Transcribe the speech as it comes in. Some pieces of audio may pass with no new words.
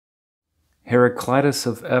Heraclitus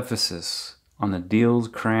of Ephesus on the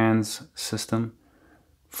Diels-Kranz system.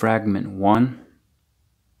 Fragment 1.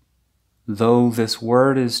 Though this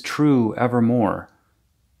word is true evermore,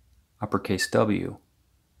 uppercase W,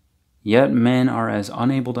 yet men are as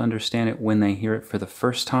unable to understand it when they hear it for the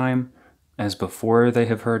first time as before they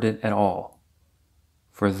have heard it at all.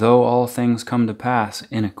 For though all things come to pass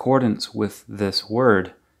in accordance with this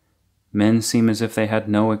word, men seem as if they had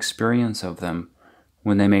no experience of them,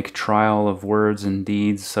 when they make trial of words and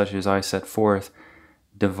deeds such as I set forth,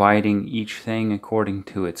 dividing each thing according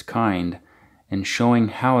to its kind, and showing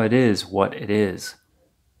how it is what it is.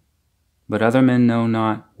 But other men know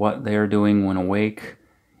not what they are doing when awake,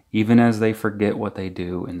 even as they forget what they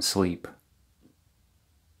do in sleep.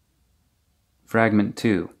 Fragment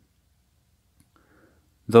 2.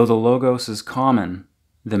 Though the Logos is common,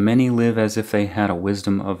 the many live as if they had a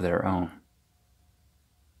wisdom of their own.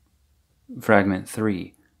 Fragment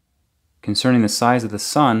 3. Concerning the size of the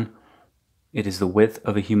sun, it is the width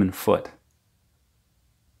of a human foot.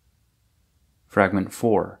 Fragment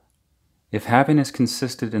 4. If happiness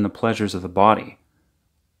consisted in the pleasures of the body,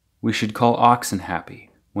 we should call oxen happy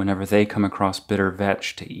whenever they come across bitter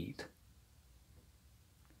vetch to eat.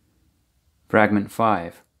 Fragment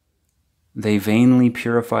 5. They vainly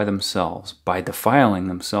purify themselves by defiling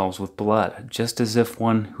themselves with blood, just as if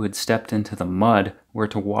one who had stepped into the mud were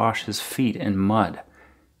to wash his feet in mud.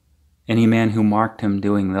 Any man who marked him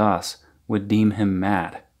doing thus would deem him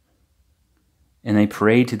mad. And they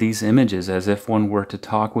pray to these images as if one were to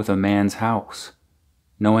talk with a man's house,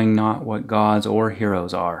 knowing not what gods or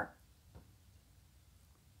heroes are.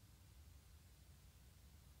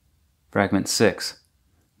 Fragment 6.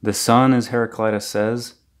 The sun, as Heraclitus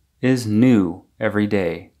says, is new every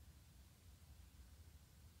day.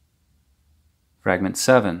 Fragment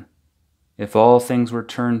 7. If all things were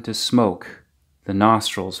turned to smoke, the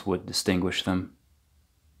nostrils would distinguish them.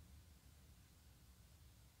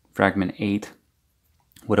 Fragment 8.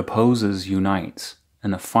 What opposes unites,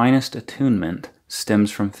 and the finest attunement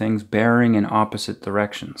stems from things bearing in opposite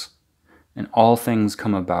directions, and all things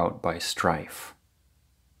come about by strife.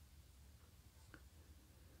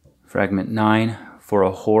 Fragment 9. For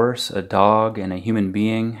a horse, a dog, and a human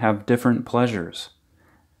being have different pleasures.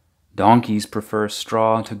 Donkeys prefer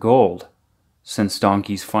straw to gold, since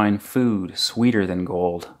donkeys find food sweeter than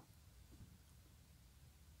gold.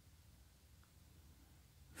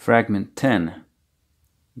 Fragment 10.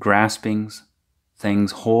 Graspings,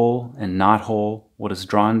 things whole and not whole, what is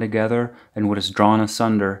drawn together and what is drawn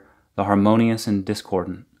asunder, the harmonious and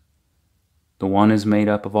discordant. The one is made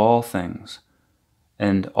up of all things,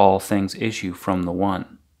 and all things issue from the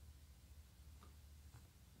one.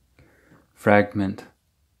 Fragment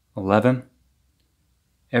 11.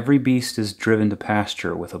 Every beast is driven to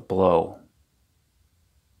pasture with a blow.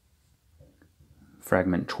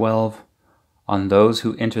 Fragment 12. On those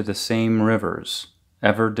who enter the same rivers,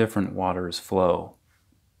 ever different waters flow.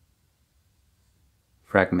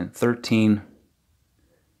 Fragment 13.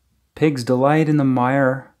 Pigs delight in the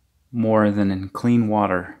mire more than in clean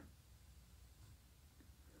water.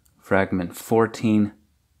 Fragment 14.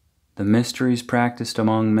 The mysteries practiced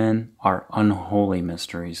among men are unholy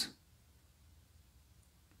mysteries.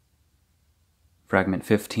 Fragment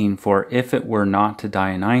 15. For if it were not to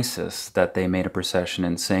Dionysus that they made a procession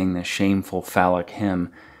and sang the shameful phallic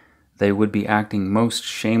hymn, they would be acting most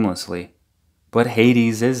shamelessly. But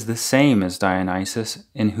Hades is the same as Dionysus,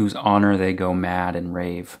 in whose honor they go mad and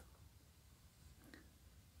rave.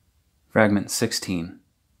 Fragment 16.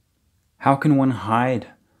 How can one hide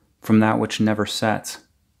from that which never sets?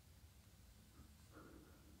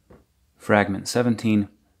 Fragment 17.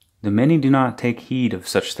 The many do not take heed of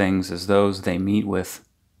such things as those they meet with,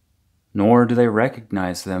 nor do they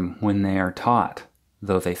recognize them when they are taught,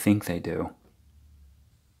 though they think they do.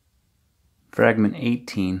 Fragment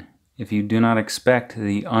 18. If you do not expect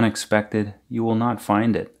the unexpected, you will not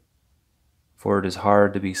find it, for it is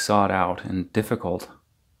hard to be sought out and difficult.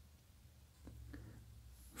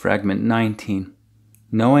 Fragment 19.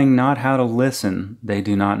 Knowing not how to listen, they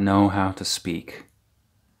do not know how to speak.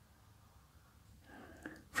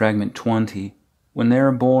 Fragment 20. When they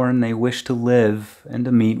are born, they wish to live and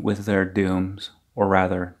to meet with their dooms, or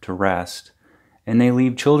rather, to rest, and they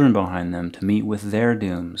leave children behind them to meet with their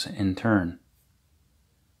dooms in turn.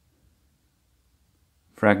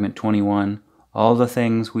 Fragment 21. All the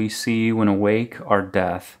things we see when awake are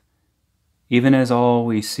death, even as all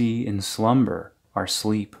we see in slumber are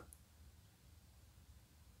sleep.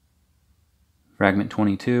 Fragment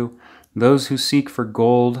 22. Those who seek for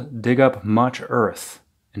gold dig up much earth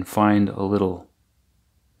and find a little.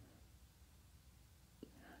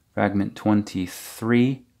 Fragment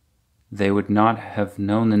 23. they would not have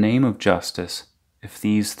known the name of justice if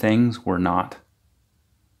these things were not.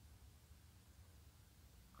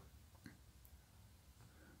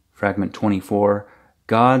 Fragment 24.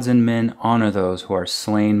 Gods and men honor those who are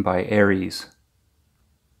slain by Ares.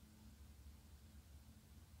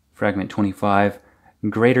 Fragment 25.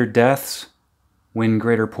 Greater deaths win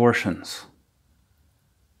greater portions.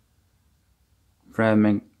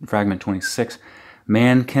 Fragment 26.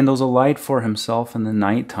 Man kindles a light for himself in the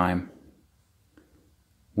night time,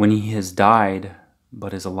 when he has died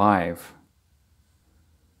but is alive.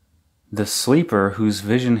 The sleeper whose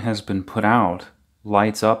vision has been put out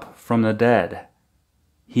lights up from the dead.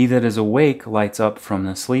 He that is awake lights up from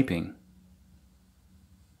the sleeping.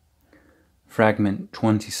 Fragment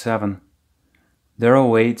 27. There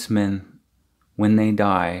awaits men when they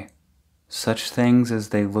die such things as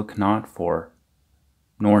they look not for,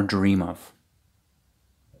 nor dream of.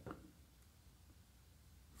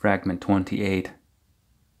 Fragment 28.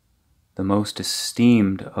 The most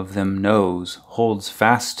esteemed of them knows, holds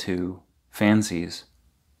fast to, fancies.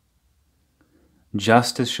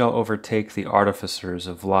 Justice shall overtake the artificers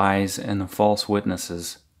of lies and the false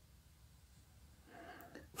witnesses.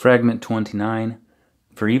 Fragment 29.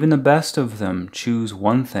 For even the best of them choose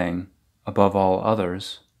one thing above all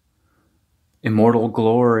others, immortal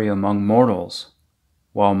glory among mortals,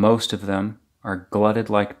 while most of them are glutted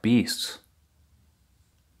like beasts.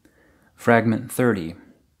 Fragment 30.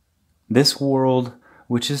 This world,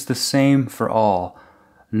 which is the same for all,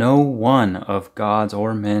 no one of gods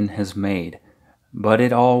or men has made, but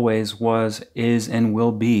it always was, is, and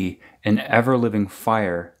will be an ever-living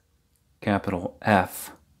fire, capital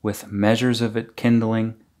F, with measures of it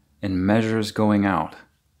kindling and measures going out.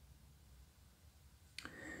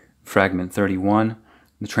 Fragment 31.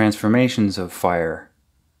 The transformations of fire.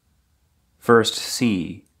 First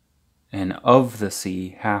sea, and of the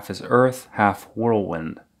sea half is earth, half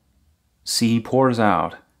whirlwind. Sea pours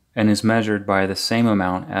out, and is measured by the same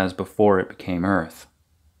amount as before it became earth.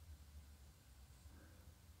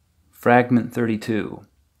 Fragment 32.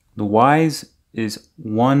 The wise is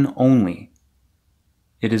one only.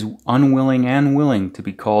 It is unwilling and willing to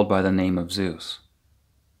be called by the name of Zeus.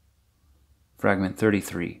 Fragment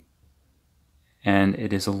 33. And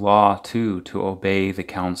it is a law, too, to obey the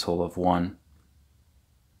counsel of one.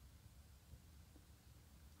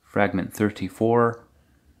 Fragment 34.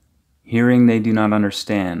 Hearing they do not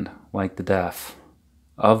understand, like the deaf.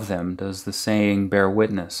 Of them does the saying bear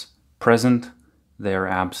witness, present they are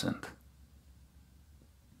absent.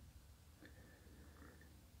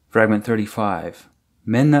 Fragment 35.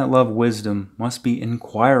 Men that love wisdom must be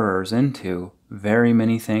inquirers into very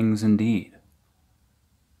many things indeed.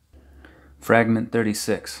 Fragment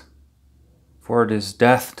 36. For it is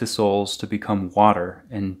death to souls to become water,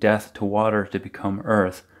 and death to water to become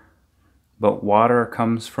earth. But water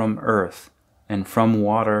comes from earth, and from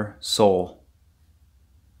water soul.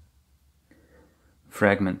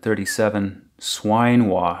 Fragment 37. Swine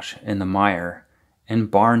wash in the mire, and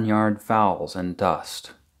barnyard fowls in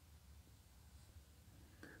dust.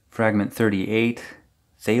 Fragment 38.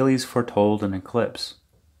 Thales foretold an eclipse.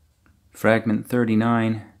 Fragment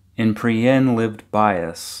 39. In Priene lived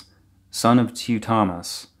Bias, son of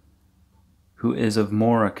Teutamus, who is of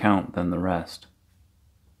more account than the rest.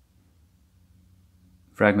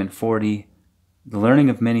 Fragment 40. The learning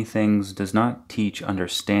of many things does not teach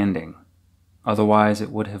understanding. Otherwise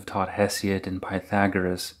it would have taught Hesiod and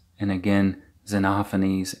Pythagoras, and again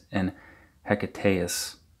Xenophanes and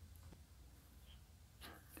Hecataeus.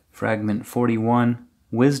 Fragment 41.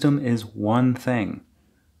 Wisdom is one thing.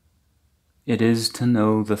 It is to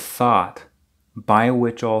know the thought by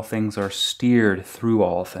which all things are steered through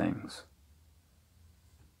all things.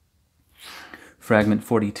 Fragment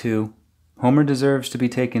 42. Homer deserves to be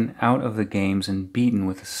taken out of the games and beaten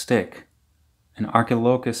with a stick, and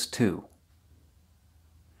Archilochus too.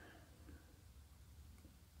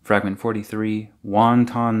 Fragment 43.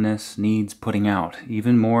 Wantonness needs putting out,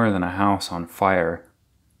 even more than a house on fire.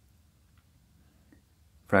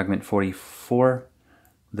 Fragment 44.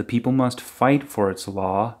 The people must fight for its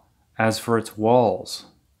law as for its walls.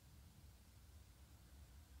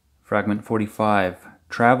 Fragment 45.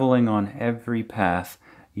 Traveling on every path,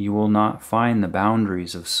 you will not find the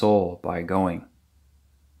boundaries of soul by going.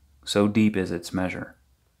 So deep is its measure.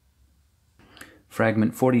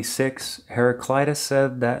 Fragment 46. Heraclitus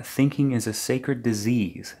said that thinking is a sacred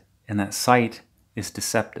disease and that sight is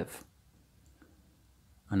deceptive.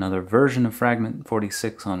 Another version of Fragment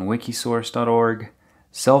 46 on wikisource.org.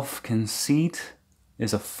 Self-conceit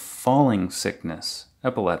is a falling sickness,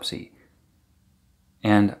 epilepsy,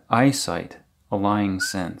 and eyesight, a lying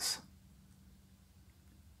sense.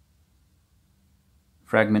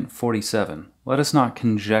 Fragment 47. Let us not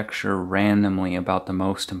conjecture randomly about the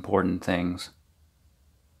most important things.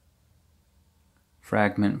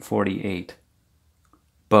 Fragment 48.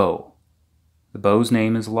 Bow. The bow's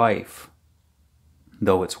name is life,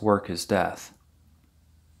 though its work is death.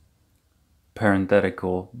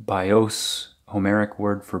 Parenthetical, bios, Homeric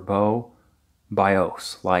word for bow,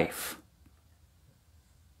 bios, life.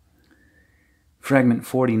 Fragment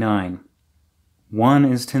 49. One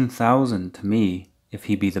is 10,000 to me, if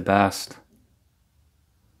he be the best.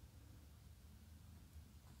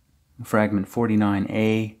 Fragment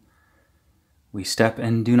 49a. We step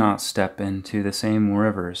and do not step into the same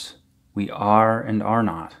rivers. We are and are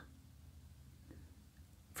not.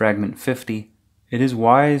 Fragment 50. It is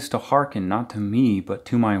wise to hearken not to me, but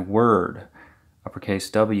to my word, uppercase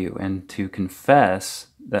W, and to confess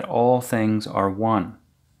that all things are one.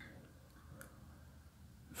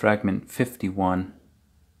 Fragment 51.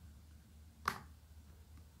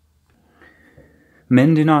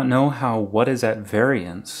 Men do not know how what is at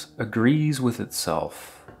variance agrees with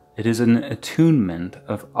itself. It is an attunement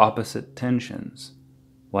of opposite tensions,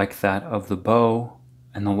 like that of the bow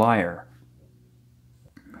and the lyre.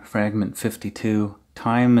 Fragment 52.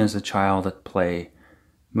 Time is a child at play,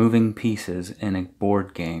 moving pieces in a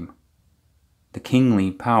board game. The kingly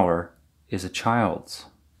power is a child's.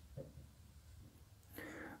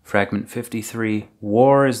 Fragment 53.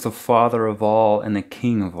 War is the father of all and the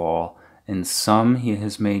king of all. In some he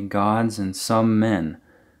has made gods and some men,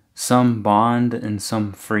 some bond and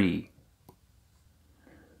some free.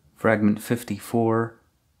 Fragment 54.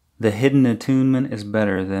 The hidden attunement is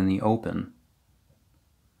better than the open.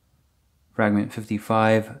 Fragment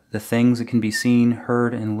 55. The things that can be seen,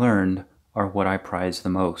 heard, and learned are what I prize the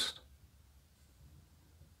most.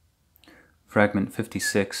 Fragment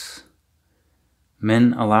 56.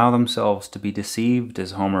 Men allow themselves to be deceived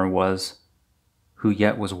as Homer was, who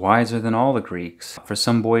yet was wiser than all the Greeks. For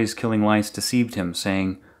some boys killing lice deceived him,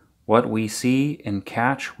 saying, What we see and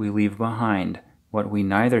catch we leave behind. What we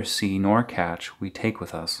neither see nor catch we take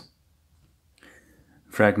with us.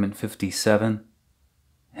 Fragment 57.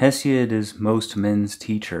 Hesiod is most men's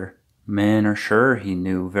teacher. Men are sure he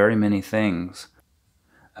knew very many things.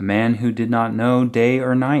 A man who did not know day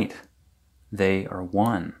or night. They are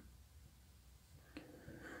one.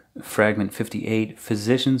 Fragment 58.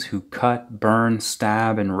 Physicians who cut, burn,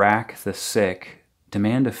 stab, and rack the sick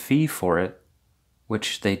demand a fee for it,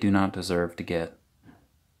 which they do not deserve to get.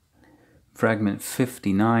 Fragment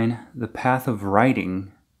 59. The path of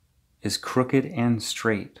writing is crooked and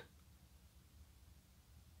straight.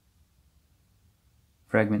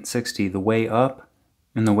 Fragment 60. The way up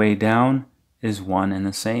and the way down is one and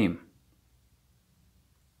the same.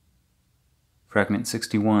 Fragment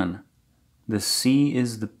 61. The sea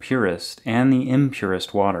is the purest and the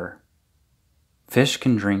impurest water. Fish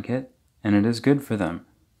can drink it, and it is good for them.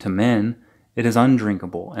 To men, it is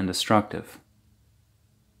undrinkable and destructive.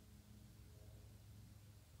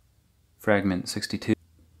 Fragment 62.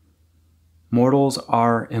 Mortals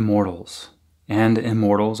are immortals, and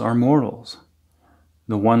immortals are mortals.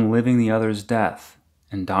 The one living the other's death,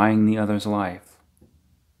 and dying the other's life.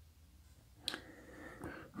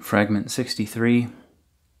 Fragment 63. ...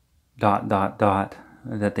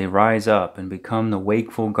 that they rise up and become the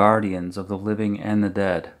wakeful guardians of the living and the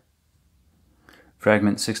dead.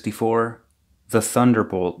 Fragment 64. The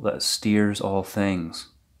thunderbolt that steers all things.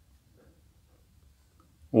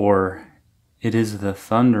 Or, it is the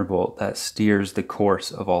thunderbolt that steers the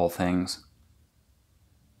course of all things.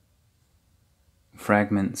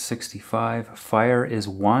 Fragment 65. Fire is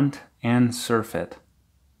want and surfeit.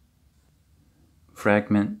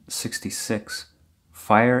 Fragment 66.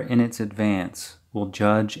 Fire in its advance will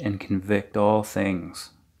judge and convict all things.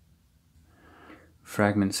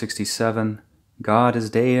 Fragment 67. God is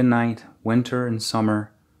day and night, winter and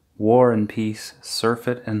summer, war and peace,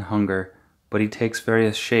 surfeit and hunger, but he takes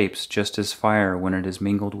various shapes, just as fire, when it is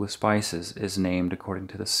mingled with spices, is named according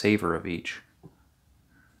to the savor of each.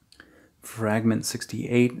 Fragment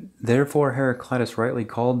 68. Therefore Heraclitus rightly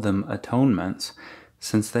called them atonements,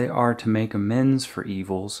 since they are to make amends for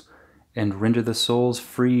evils, and render the souls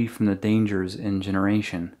free from the dangers in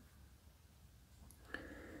generation.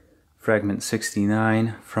 Fragment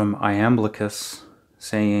 69, from Iamblichus,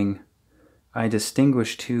 saying, I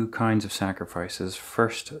distinguish two kinds of sacrifices.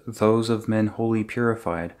 First, those of men wholly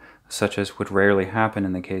purified, such as would rarely happen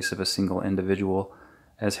in the case of a single individual,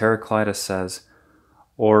 as Heraclitus says,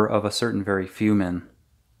 or of a certain very few men.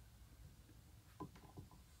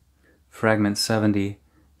 Fragment 70,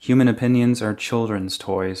 human opinions are children's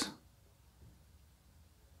toys.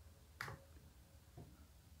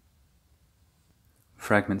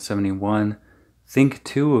 Fragment 71. Think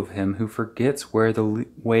too of him who forgets where the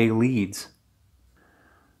way leads.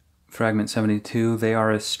 Fragment 72, they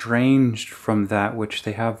are estranged from that which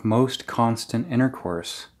they have most constant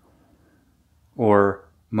intercourse, or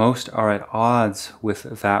most are at odds with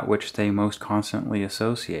that which they most constantly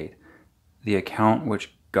associate, the account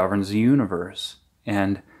which governs the universe,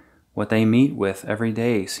 and what they meet with every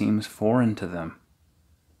day seems foreign to them.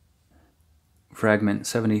 Fragment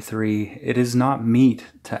 73, it is not meet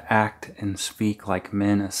to act and speak like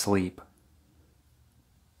men asleep.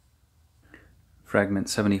 Fragment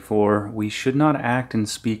 74, we should not act and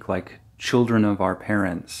speak like children of our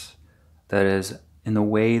parents, that is, in the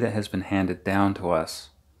way that has been handed down to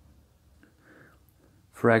us.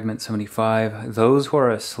 Fragment 75, those who are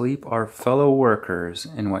asleep are fellow workers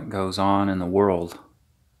in what goes on in the world.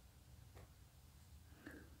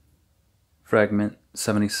 Fragment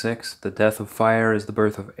 76, the death of fire is the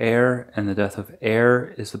birth of air, and the death of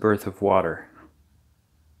air is the birth of water.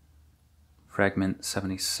 Fragment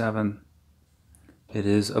 77, it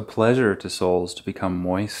is a pleasure to souls to become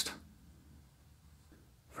moist.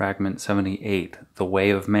 Fragment 78, the way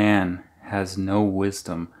of man has no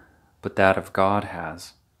wisdom, but that of God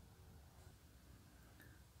has.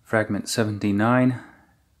 Fragment 79,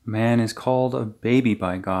 man is called a baby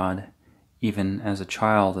by God, even as a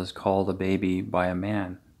child is called a baby by a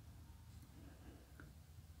man.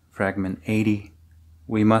 Fragment 80,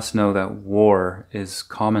 we must know that war is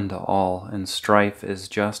common to all, and strife is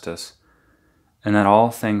justice, and that all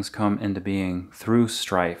things come into being through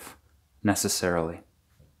strife, necessarily.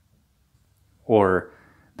 Or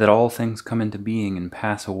that all things come into being and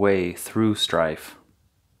pass away through strife.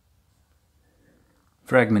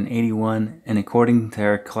 Fragment 81, and according to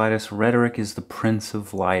Heraclitus, rhetoric is the prince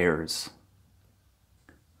of liars.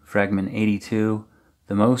 Fragment 82,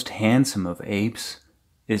 the most handsome of apes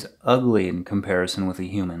is ugly in comparison with a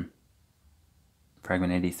human.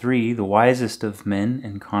 Fragment 83, the wisest of men,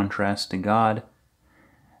 in contrast to God,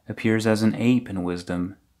 appears as an ape in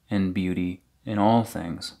wisdom and beauty in all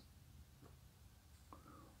things.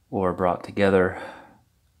 Or brought together,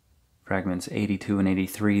 fragments 82 and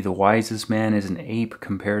 83, the wisest man is an ape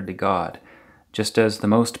compared to God, just as the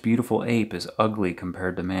most beautiful ape is ugly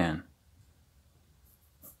compared to man.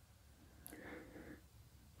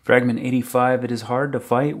 Fragment 85, it is hard to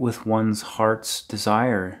fight with one's heart's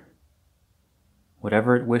desire.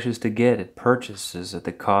 Whatever it wishes to get, it purchases at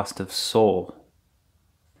the cost of soul.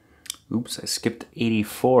 Oops, I skipped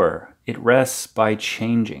 84. It rests by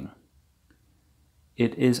changing.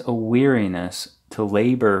 It is a weariness to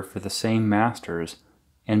labor for the same masters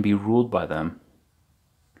and be ruled by them.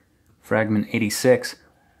 Fragment 86,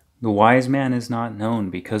 the wise man is not known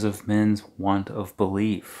because of men's want of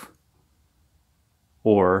belief.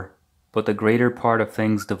 Or, but the greater part of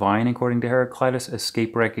things divine, according to Heraclitus,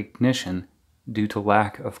 escape recognition due to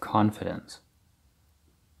lack of confidence.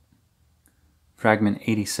 Fragment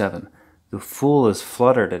 87, the fool is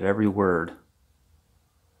fluttered at every word.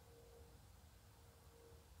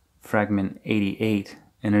 Fragment 88,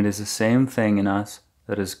 and it is the same thing in us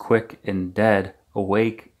that is quick and dead,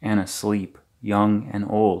 awake and asleep, young and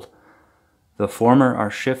old. The former are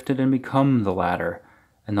shifted and become the latter,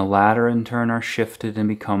 and the latter in turn are shifted and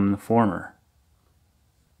become the former.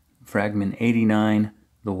 Fragment 89,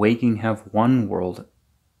 the waking have one world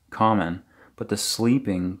common, but the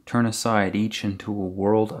sleeping turn aside each into a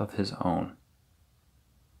world of his own.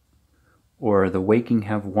 Or the waking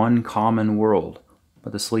have one common world,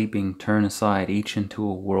 but the sleeping turn aside each into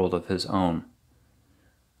a world of his own.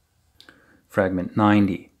 Fragment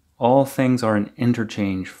 90, all things are an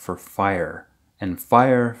interchange for fire, and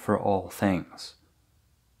fire for all things.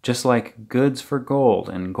 Just like goods for gold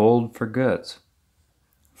and gold for goods.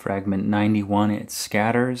 Fragment 91, it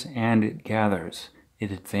scatters and it gathers, it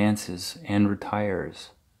advances and retires.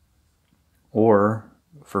 Or,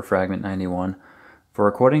 for fragment 91, for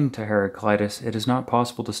according to Heraclitus, it is not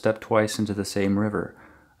possible to step twice into the same river,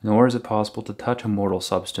 nor is it possible to touch a mortal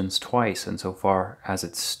substance twice in so far as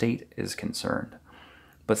its state is concerned.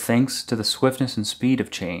 But thanks to the swiftness and speed of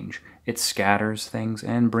change, it scatters things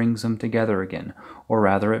and brings them together again, or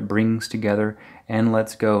rather it brings together and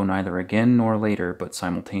lets go neither again nor later, but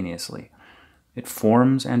simultaneously. It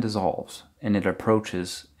forms and dissolves, and it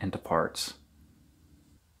approaches and departs.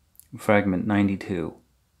 Fragment 92.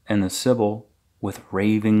 And the Sibyl, with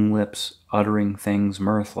raving lips, uttering things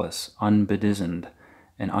mirthless, unbedizened,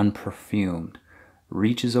 and unperfumed,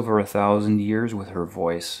 reaches over 1,000 years with her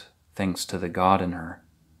voice, thanks to the God in her.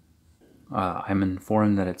 I'm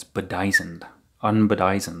informed that it's bedizened,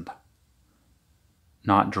 unbedizened,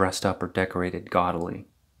 not dressed up or decorated gaudily.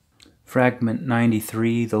 Fragment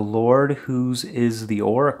 93, the Lord whose is the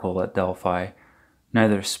oracle at Delphi,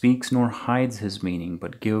 neither speaks nor hides his meaning,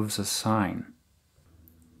 but gives a sign.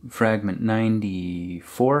 Fragment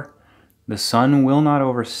 94. The sun will not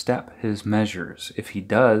overstep his measures. If he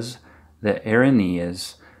does, the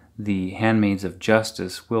Erinyes, the handmaids of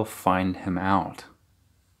justice, will find him out.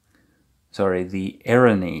 The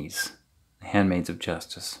Erinyes, the handmaids of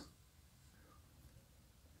justice.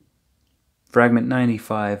 Fragment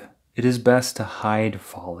 95. It is best to hide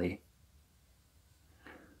folly.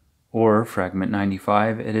 Or, Fragment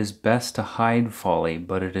 95, it is best to hide folly,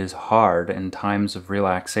 but it is hard in times of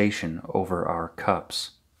relaxation over our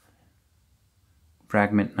cups.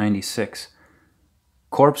 Fragment 96,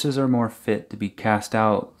 corpses are more fit to be cast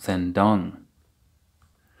out than dung.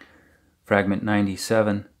 Fragment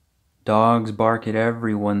 97, dogs bark at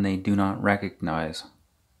everyone they do not recognize.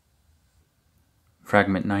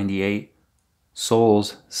 Fragment 98,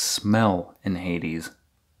 souls smell in Hades.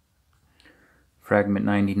 Fragment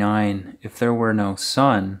 99, if there were no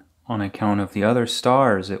sun, on account of the other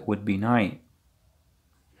stars it would be night.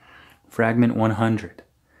 Fragment 100,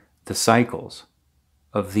 the cycles.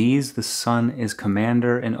 Of these the sun is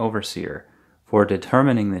commander and overseer, for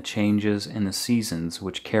determining the changes in the seasons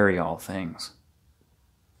which carry all things.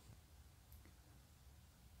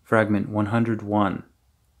 Fragment 101,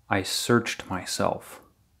 I searched myself.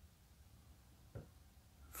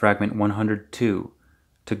 Fragment 102,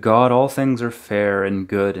 to God all things are fair and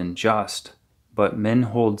good and just, but men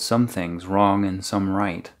hold some things wrong and some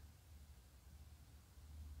right.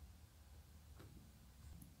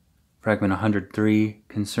 Fragment 103,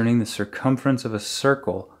 concerning the circumference of a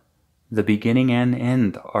circle, the beginning and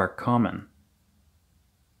end are common.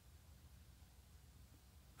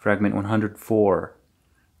 Fragment 104,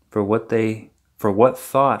 for what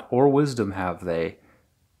thought or wisdom have they?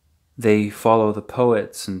 They follow the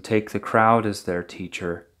poets and take the crowd as their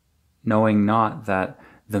teacher, knowing not that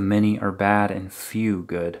the many are bad and few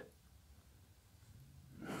good.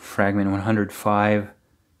 Fragment 105,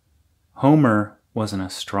 Homer was an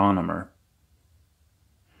astronomer.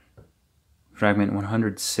 Fragment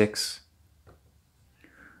 106,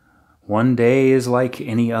 one day is like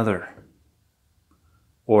any other.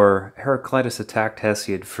 Or Heraclitus attacked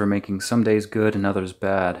Hesiod for making some days good and others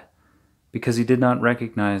bad, because he did not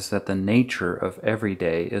recognize that the nature of every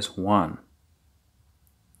day is one.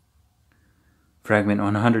 Fragment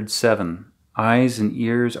 107, eyes and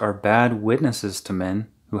ears are bad witnesses to men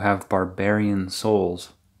who have barbarian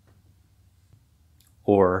souls.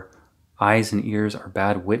 Or, eyes and ears are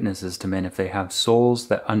bad witnesses to men if they have souls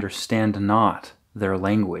that understand not their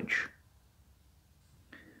language.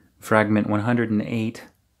 Fragment 108,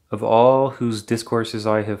 of all whose discourses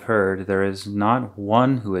I have heard, there is not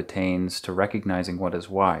one who attains to recognizing what is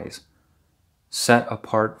wise, set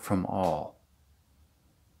apart from all.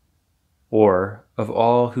 Or, of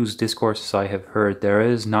all whose discourses I have heard, there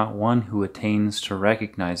is not one who attains to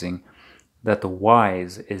recognizing that the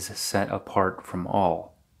wise is set apart from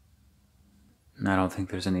all. And I don't think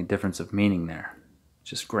there's any difference of meaning there,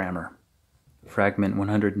 just grammar. Fragment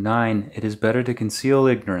 109, it is better to conceal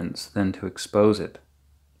ignorance than to expose it.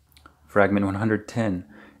 Fragment 110,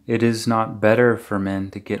 it is not better for men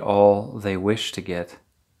to get all they wish to get.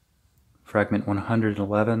 Fragment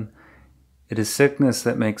 111, it is sickness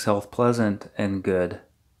that makes health pleasant and good.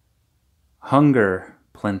 Hunger,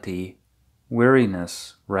 plenty.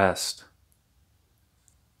 Weariness, rest.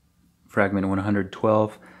 Fragment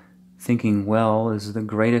 112, thinking well is the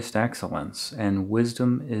greatest excellence, and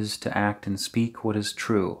wisdom is to act and speak what is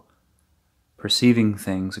true, perceiving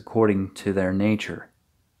things according to their nature.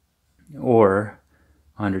 Or,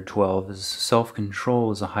 112 is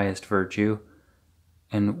self-control is the highest virtue,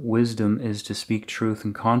 and wisdom is to speak truth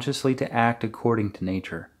and consciously to act according to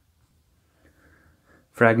nature.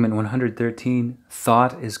 Fragment 113,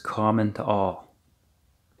 thought is common to all.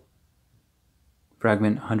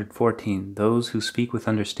 Fragment 114, those who speak with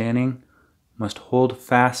understanding must hold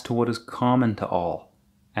fast to what is common to all,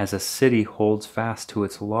 as a city holds fast to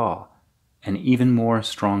its law, and even more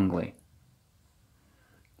strongly.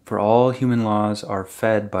 For all human laws are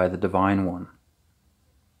fed by the Divine One.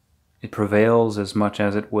 It prevails as much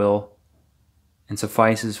as it will, and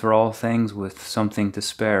suffices for all things with something to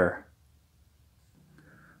spare.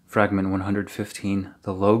 Fragment 115,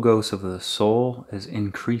 the logos of the soul is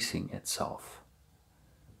increasing itself.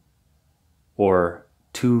 Or,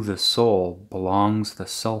 to the soul belongs the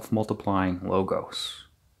self-multiplying logos.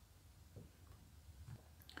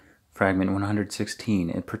 Fragment 116,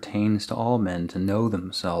 it pertains to all men to know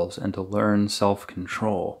themselves and to learn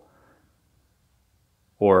self-control,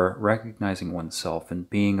 or recognizing oneself and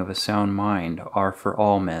being of a sound mind are for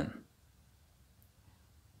all men.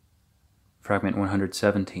 Fragment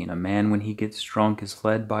 117. A man when he gets drunk is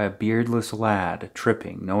led by a beardless lad,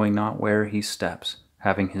 tripping, knowing not where he steps,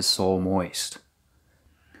 having his soul moist.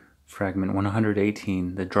 Fragment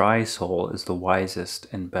 118. The dry soul is the wisest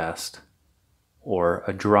and best. Or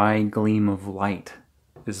a dry gleam of light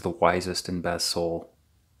is the wisest and best soul.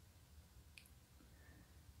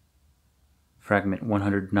 Fragment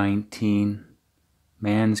 119.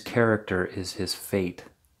 Man's character is his fate.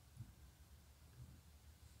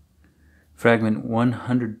 Fragment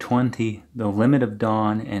 120. The limit of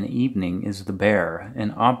dawn and evening is the bear,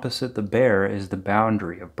 and opposite the bear is the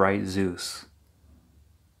boundary of bright Zeus.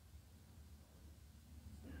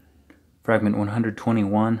 Fragment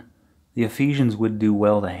 121. The Ephesians would do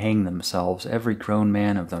well to hang themselves, every grown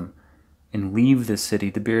man of them, and leave the city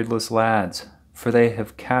to beardless lads, for they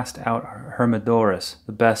have cast out Hermodorus,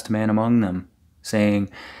 the best man among them, saying,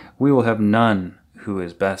 We will have none who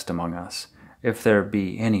is best among us. If there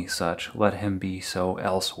be any such, let him be so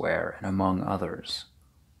elsewhere and among others.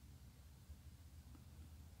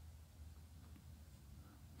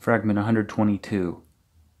 Fragment 122.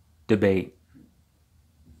 Debate.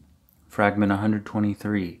 Fragment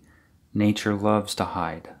 123. Nature loves to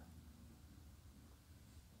hide.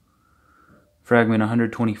 Fragment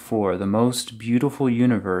 124. The most beautiful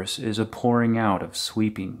universe is a pouring out of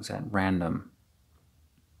sweepings at random.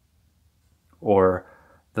 Or,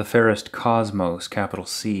 the fairest cosmos, capital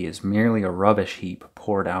C, is merely a rubbish heap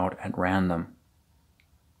poured out at random.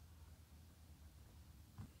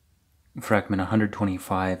 Fragment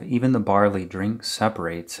 125. Even the barley drink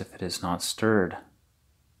separates if it is not stirred.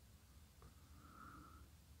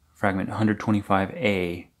 Fragment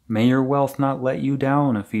 125a. May your wealth not let you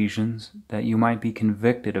down, Ephesians, that you might be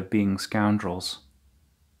convicted of being scoundrels.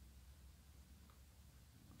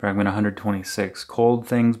 Fragment 126. Cold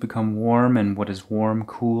things become warm, and what is warm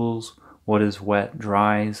cools, what is wet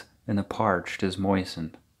dries, and the parched is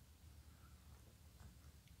moistened.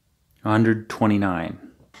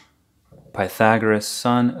 129. Pythagoras,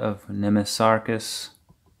 son of Mnesarchus,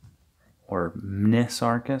 or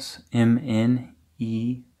Mnesarchus,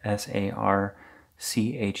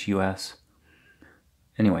 Mnesarchus.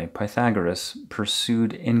 Anyway, Pythagoras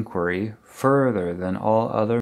pursued inquiry further than all other